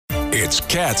It's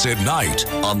Cats at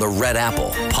Night on the Red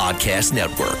Apple Podcast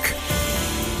Network.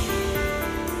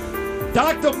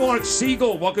 Dr. Mark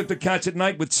Siegel, welcome to Cats at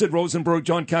Night with Sid Rosenberg,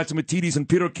 John Catsimatidis, and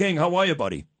Peter King. How are you,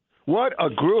 buddy? What a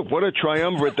group. What a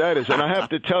triumvirate that is. And I have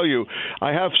to tell you,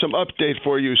 I have some update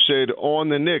for you, Sid, on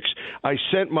the Knicks. I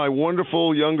sent my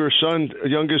wonderful youngest son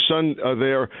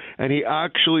there, and he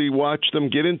actually watched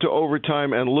them get into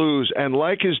overtime and lose. And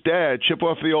like his dad, chip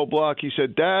off the old block, he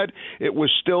said, Dad, it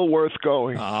was still worth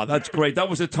going. Ah, that's great. That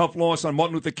was a tough loss on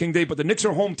Martin Luther King Day, but the Knicks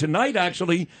are home tonight,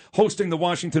 actually, hosting the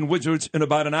Washington Wizards in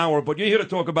about an hour. But you're here to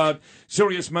talk about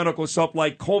serious medical stuff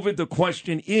like COVID. The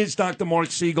question is, Dr. Mark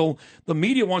Siegel, the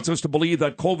media wants us to believe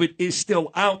that COVID is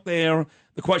still out there.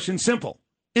 The question's simple.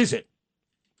 Is it?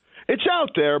 It's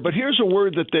out there, but here's a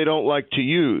word that they don't like to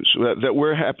use, that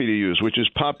we're happy to use, which is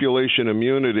population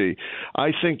immunity.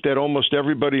 I think that almost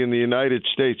everybody in the United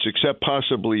States, except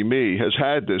possibly me, has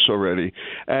had this already.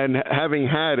 And having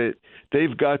had it,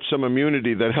 they've got some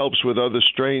immunity that helps with other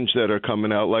strains that are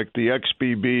coming out, like the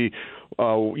XBB.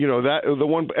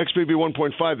 XBB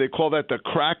 1.5, they call that the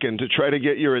Kraken to try to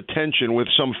get your attention with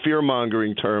some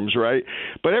fear-mongering terms, right?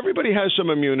 But everybody has some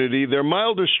immunity. They're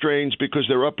milder strains because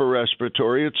they're upper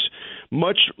respiratory. It's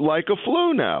much like a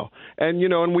flu now. And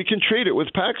we can treat it with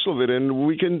Paxlovid, and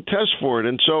we can test for it.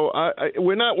 And so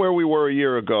we're not where we were a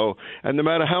year ago. And no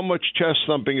matter how much chest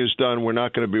thumping is done, we're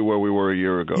not going to be where we were a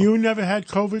year ago. You never had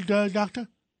COVID, doctor?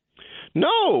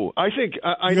 No. I think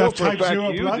I know for a fact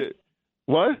you did.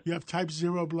 What? You have type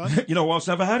 0 blood? You know who else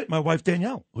never had it? My wife,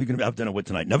 Danielle, who you're going to have dinner with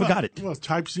tonight. Never got it. Well,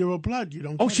 type 0 blood. You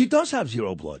don't. Oh, she does have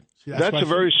 0 blood. See, that's a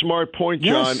very smart point,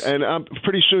 John. Yes. And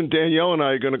pretty soon Danielle and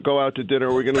I are going to go out to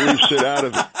dinner. We're going to leave Sid out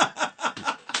of it.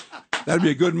 That'd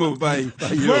be a good move by you.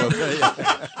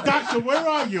 Doctor, where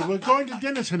are you? We're going to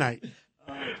dinner tonight.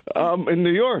 In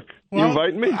New York. Well, you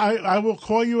invite me? I will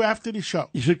call you after the show.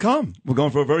 You should come. We're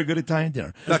going for a very good Italian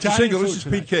dinner. Dr. Siegel, this is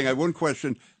Pete King. I have one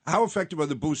question. How effective are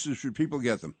the boosters? Should people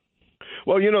get them?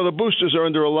 Well, the boosters are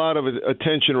under a lot of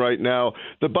attention right now.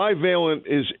 The bivalent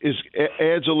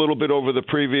adds a little bit over the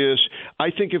previous.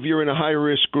 I think if you're in a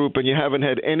high-risk group and you haven't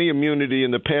had any immunity in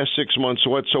the past 6 months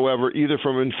whatsoever, either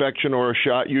from infection or a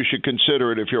shot, you should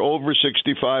consider it. If you're over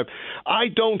 65, I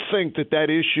don't think that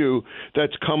issue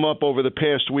that's come up over the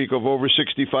past week of over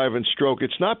 65 and stroke,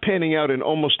 it's not panning out in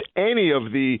almost any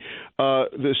of the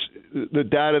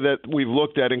data that we've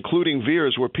looked at, including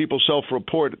VIIRS, where people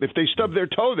self-report. If they stub their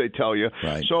toe, they tell you.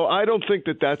 Right. So I don't think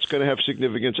that's going to have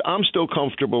significance. I'm still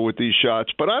comfortable with these shots,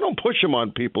 but I don't push them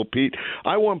on people, Pete.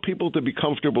 I want people to be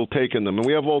comfortable taking them, and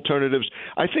we have alternatives.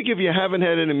 I think if you haven't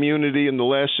had an immunity in the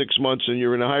last 6 months and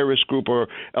you're in a high-risk group or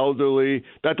elderly,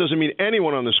 that doesn't mean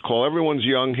anyone on this call. Everyone's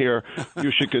young here.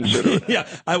 You should consider it. Yeah,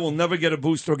 I will never get a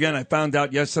booster again. I found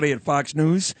out yesterday at Fox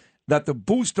News that the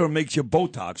booster makes your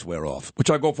Botox wear off, which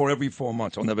I go for every 4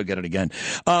 months. I'll never get it again.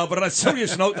 But on a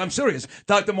serious note, I'm serious.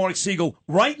 Dr. Mark Siegel,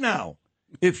 right now,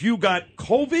 if you got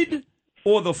COVID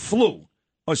or the flu,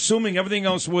 assuming everything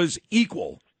else was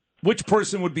equal, which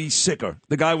person would be sicker,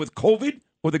 the guy with COVID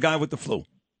or the guy with the flu?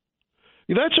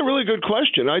 That's a really good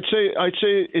question. I'd say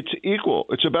it's equal.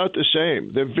 It's about the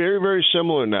same. They're very, very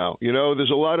similar now.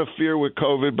 There's a lot of fear with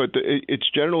COVID, but it's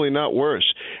generally not worse.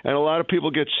 And a lot of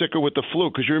people get sicker with the flu.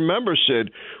 Because you remember,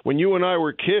 Sid, when you and I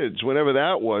were kids, whenever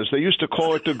that was, they used to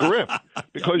call it the grip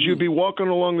because you'd be walking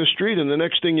along the street and the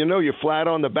next thing you know, you're flat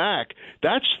on the back.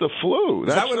 That's the flu.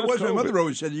 Is that what it was? COVID. My mother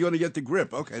always said, you're going to get the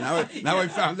grip. Okay, now I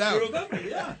found out.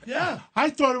 Yeah. I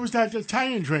thought it was that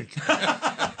Italian drink.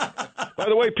 By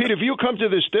the way, Pete, if you come to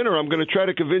this dinner, I'm going to try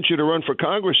to convince you to run for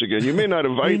Congress again. You may not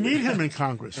invite We me. need him in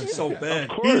Congress. It's so bad. Of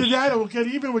course. Either that or we'll get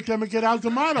even with them and get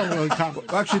Aldemano in Congress.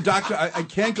 Well, actually, doctor, I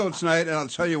can't go tonight, and I'll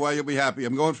tell you why you'll be happy.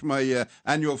 I'm going for my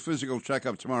annual physical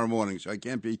checkup tomorrow morning, so I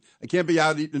can't be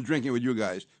out eating and drinking with you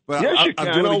guys. But Yes, you I'll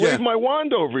can. do it I'll again. wave my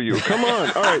wand over you. Come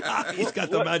on. All right. He's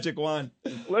got the magic wand.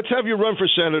 Let's have you run for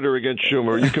senator against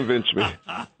Schumer. You convinced me.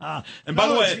 And by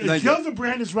the way,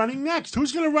 Gillibrand is running next.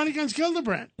 Who's going to run against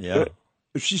Gillibrand? yeah.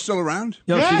 Is she still around?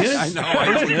 Yeah, Yes. she is. I know.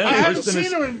 I haven't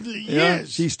seen her in years. Yeah,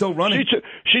 she's still running.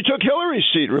 She took Hillary's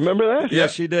seat. Remember that?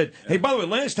 Yes, she did. Hey, by the way,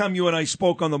 last time you and I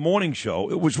spoke on the morning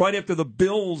show, it was right after the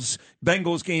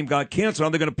Bills-Bengals game got canceled. Now,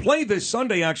 they're going to play this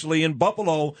Sunday, actually, in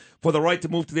Buffalo for the right to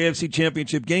move to the AFC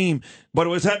Championship game. But it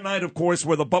was that night, of course,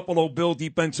 where the Buffalo Bill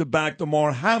defensive back,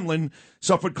 Damar Hamlin,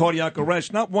 suffered cardiac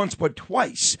arrest, not once but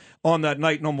twice on that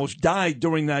night and almost died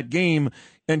during that game.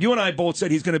 And you and I both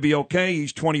said he's going to be okay.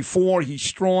 He's 24. He's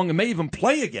strong and may even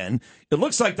play again. It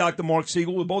looks like, Dr. Mark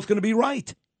Siegel, we're both going to be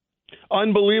right.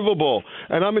 Unbelievable.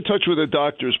 And I'm in touch with the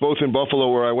doctors, both in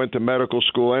Buffalo, where I went to medical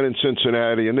school, and in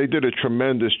Cincinnati, and they did a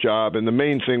tremendous job. And the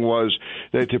main thing was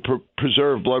that to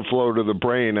preserve blood flow to the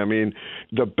brain. I mean,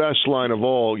 the best line of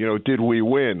all, did we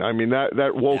win? I mean,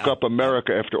 that woke up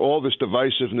America after all this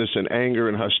divisiveness and anger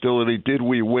and hostility. Did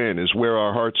we win is where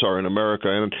our hearts are in America.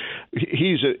 And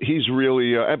he's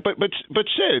really but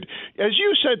Sid, as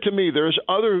you said to me, there's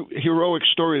other heroic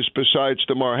stories besides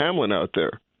Damar Hamlin out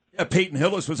there. Yeah, Peyton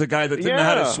Hillis was a guy that didn't know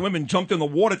how to swim and jumped in the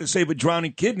water to save a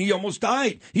drowning kid, and he almost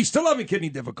died. He's still having kidney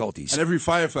difficulties. And every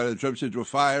firefighter jumps into a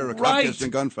fire, a cop gets in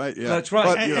a gunfight. Yeah. That's right.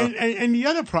 But, and the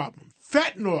other problem,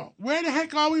 fentanyl. Where the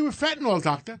heck are we with fentanyl,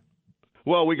 Doctor?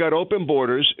 Well, we got open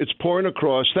borders. It's pouring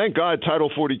across. Thank God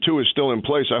Title 42 is still in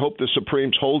place. I hope the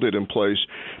Supremes hold it in place.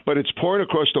 But it's pouring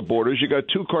across the borders. You got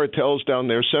two cartels down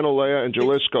there, Sinaloa and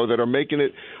Jalisco, that are making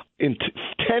it in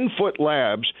 10-foot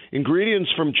labs, ingredients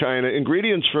from China,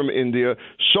 ingredients from India,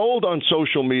 sold on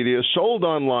social media, sold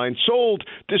online, sold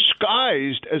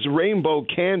disguised as rainbow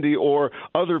candy or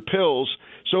other pills.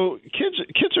 So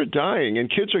kids are dying, and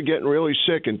kids are getting really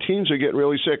sick, and teens are getting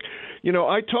really sick.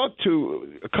 I talked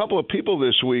to a couple of people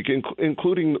this week,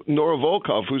 including Nora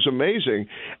Volkov, who's amazing.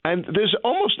 And there's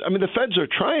the feds are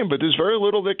trying, but there's very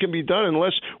little that can be done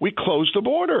unless we close the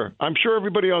border. I'm sure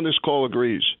everybody on this call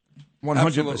agrees.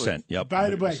 100%. Yep. By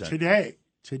the way,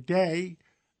 today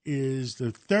is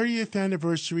the 30th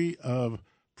anniversary of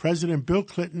President Bill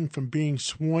Clinton from being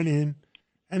sworn in.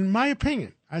 And in my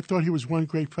opinion, I thought he was one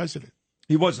great president.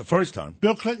 He was the first time.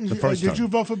 Bill Clinton. Did you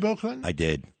vote for Bill Clinton? I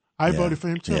did. I voted for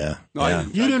him too. Yeah. No,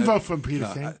 You didn't vote for Peter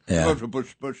King. I voted for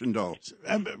Bush and Dole.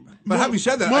 But having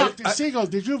said that, Mark Siegel,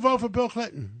 did you vote for Bill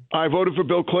Clinton? I voted for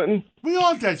Bill Clinton. We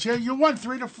all did. You won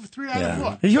three out of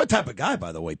four. He's your type of guy,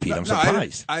 by the way, Pete. I'm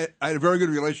surprised. I had a very good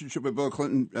relationship with Bill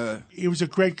Clinton. He was a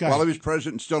great guy. While he was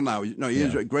president, still now. He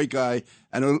is a great guy.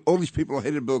 And all these people who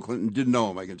hated Bill Clinton didn't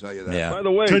know him, I can tell you that. Yeah. By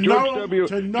the way,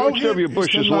 George W.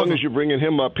 Bush, as long as you're bringing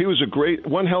him up, he was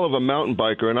one hell of a mountain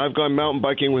biker, and I've gone mountain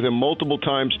biking with him multiple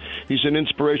times. He's an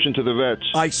inspiration to the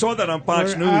vets. I saw that on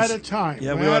Fox News. We're out of time.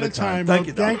 Yeah, we're out of time.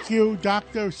 Thank you,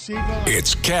 Dr. Siegel.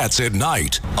 It's Cats at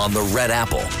Night on the Red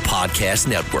Apple Podcast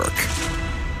Network.